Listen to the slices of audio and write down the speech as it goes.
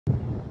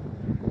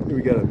Here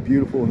we got a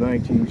beautiful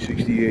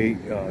 1968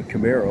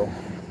 Camaro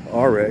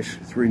RS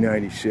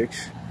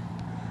 396.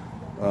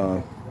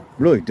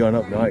 Really done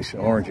up nice,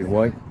 orange and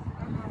white.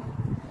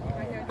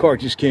 Car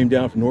just came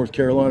down from North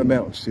Carolina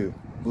mountains too,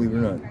 believe it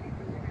or not.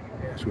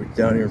 So we're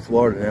down here in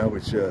Florida now,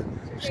 but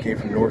just came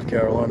from North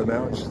Carolina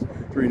mountains.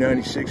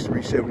 396,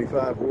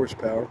 375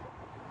 horsepower.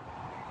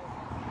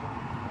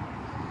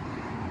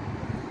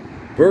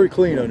 Very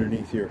clean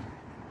underneath here.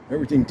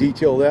 Everything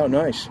detailed out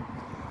nice.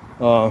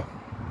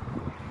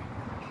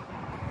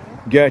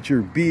 Got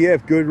your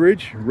BF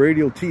Goodrich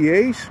radial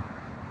TAs,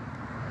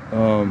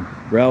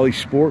 Rally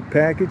Sport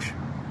package,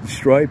 the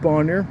stripe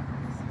on there.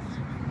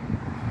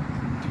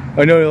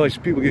 I know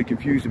like people get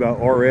confused about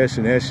RS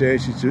and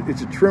SS.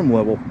 It's a trim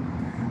level,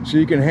 so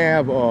you can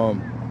have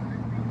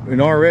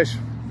an RS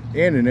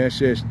and an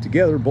SS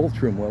together, both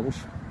trim levels.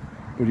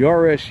 But the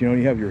RS, you know,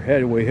 you have your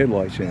headway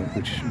headlights in it,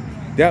 which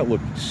that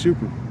looked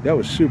super. That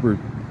was super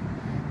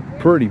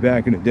pretty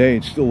back in the day.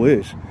 It still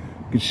is,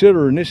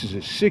 considering this is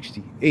a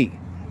 68.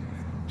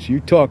 So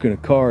you're talking a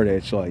car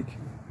that's like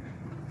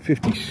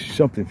 50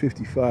 something,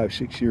 55,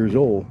 6 years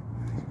old,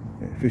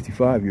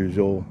 55 years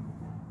old.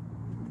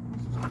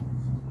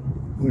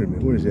 Wait a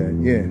minute, what is that?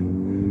 Yeah,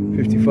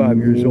 55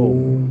 years old.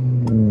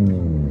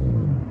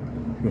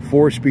 A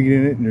 4-speed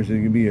in it, and there's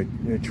going to be a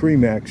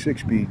Tremax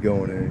 6-speed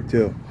going in it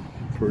too,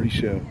 pretty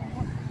soon.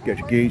 Got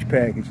your gauge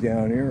package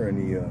down there, and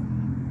the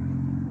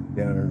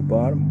down there at the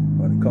bottom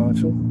on the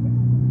console.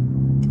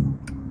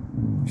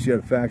 See how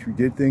the factory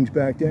did things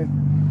back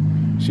then?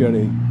 See how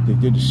they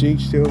did the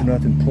seats too,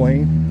 nothing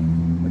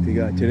plain like they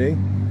got today.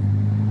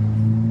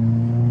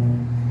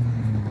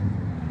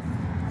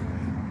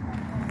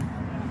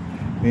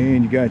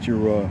 And you got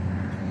your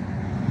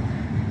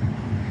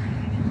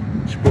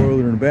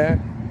spoiler in the back.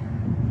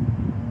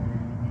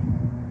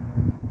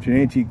 It's an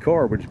antique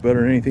car, but it's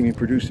better than anything they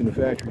produced in the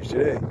factories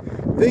today.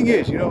 The thing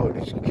is, you know,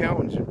 these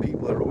accountants and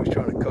people that are always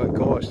trying to cut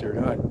costs, they're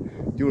not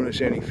doing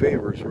us any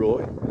favors,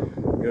 really.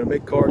 You gotta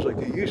make cars like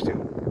they used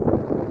to.